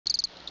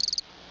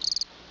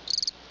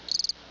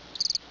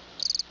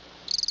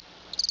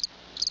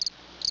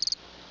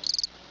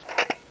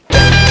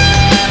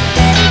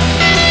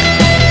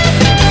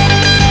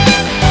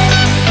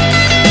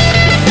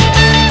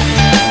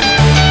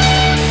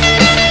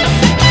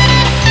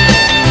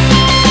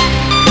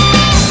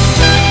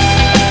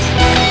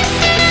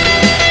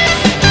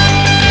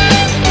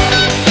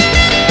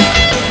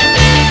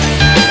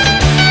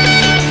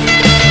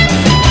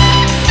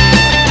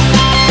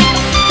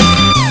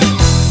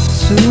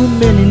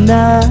many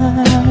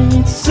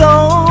nights,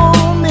 so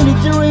many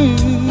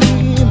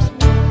dreams,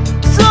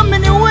 so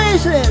many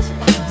wishes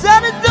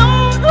that I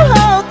don't know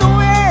how to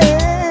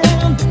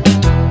end.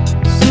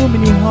 So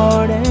many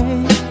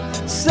heartaches,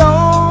 so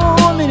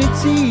many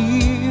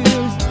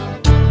tears,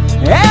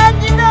 and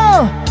you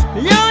know,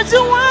 you're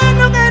the one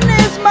who can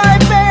ease my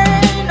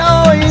pain.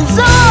 Oh, it's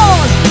all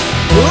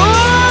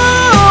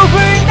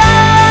over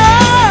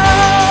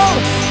now.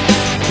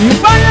 You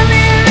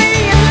finally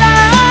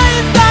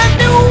realize I'm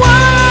the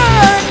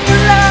one you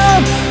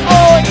love.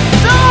 Oh,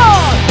 it's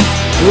all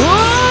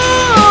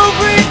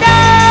over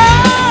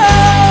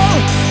now.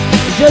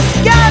 Just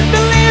can't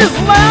believe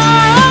my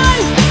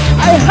eyes.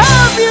 I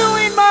have you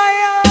in my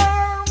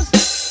arms.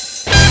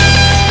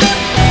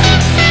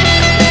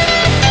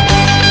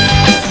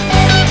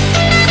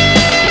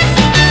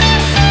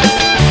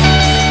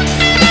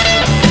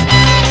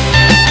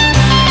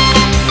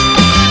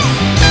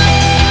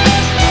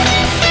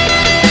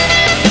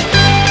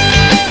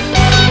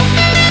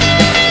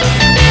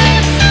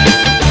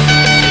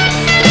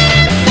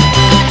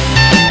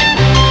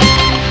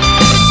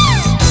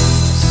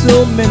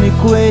 So many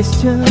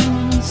questions,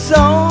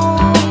 so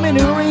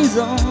many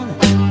reasons,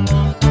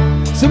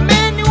 so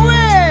many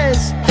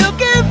ways to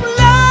keep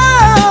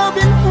love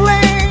in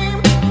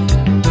flame.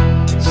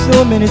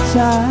 So many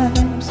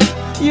times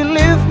you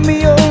leave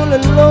me all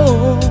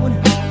alone,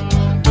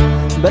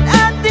 but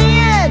at the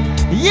end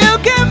you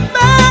came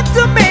back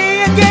to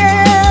me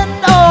again.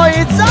 Oh,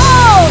 it's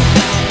all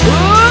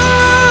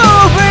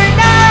over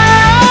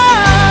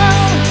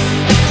now.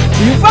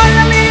 You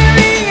finally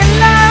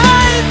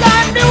realize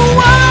I'm the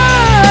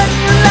one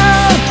you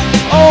love.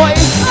 Oh,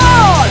 it's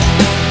all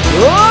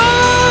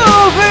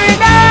over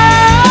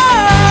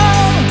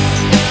now.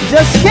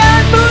 Just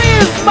can't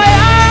believe my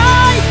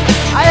eyes.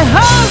 I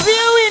have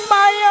you in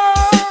my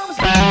arms.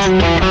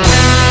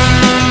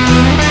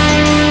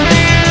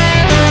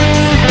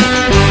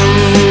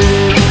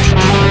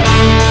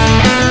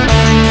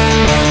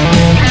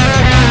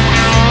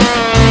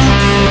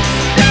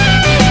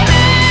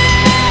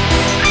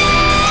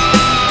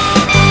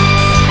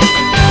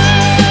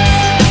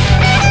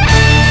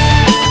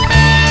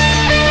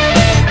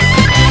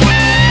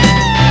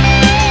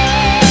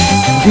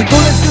 We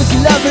couldn't still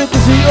see love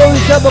because we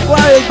always have a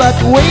quarrel, but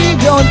we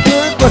don't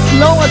care as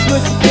long as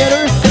we're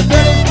together. The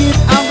parents keep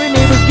angry,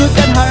 neighbors good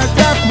and heart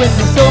attack when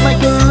they saw my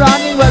girl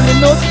running while the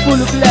nose full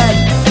of blood.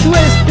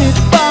 Twisted,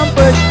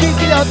 pampered, kick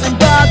it out and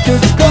battered,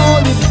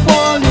 scolded,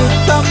 folded,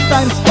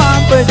 sometimes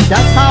pampered.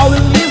 That's how we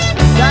live,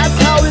 that's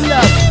how we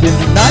love. When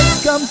the night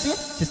comes in,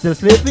 she's still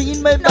sleeping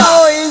in my bed.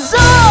 Oh, it's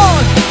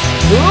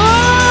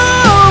on!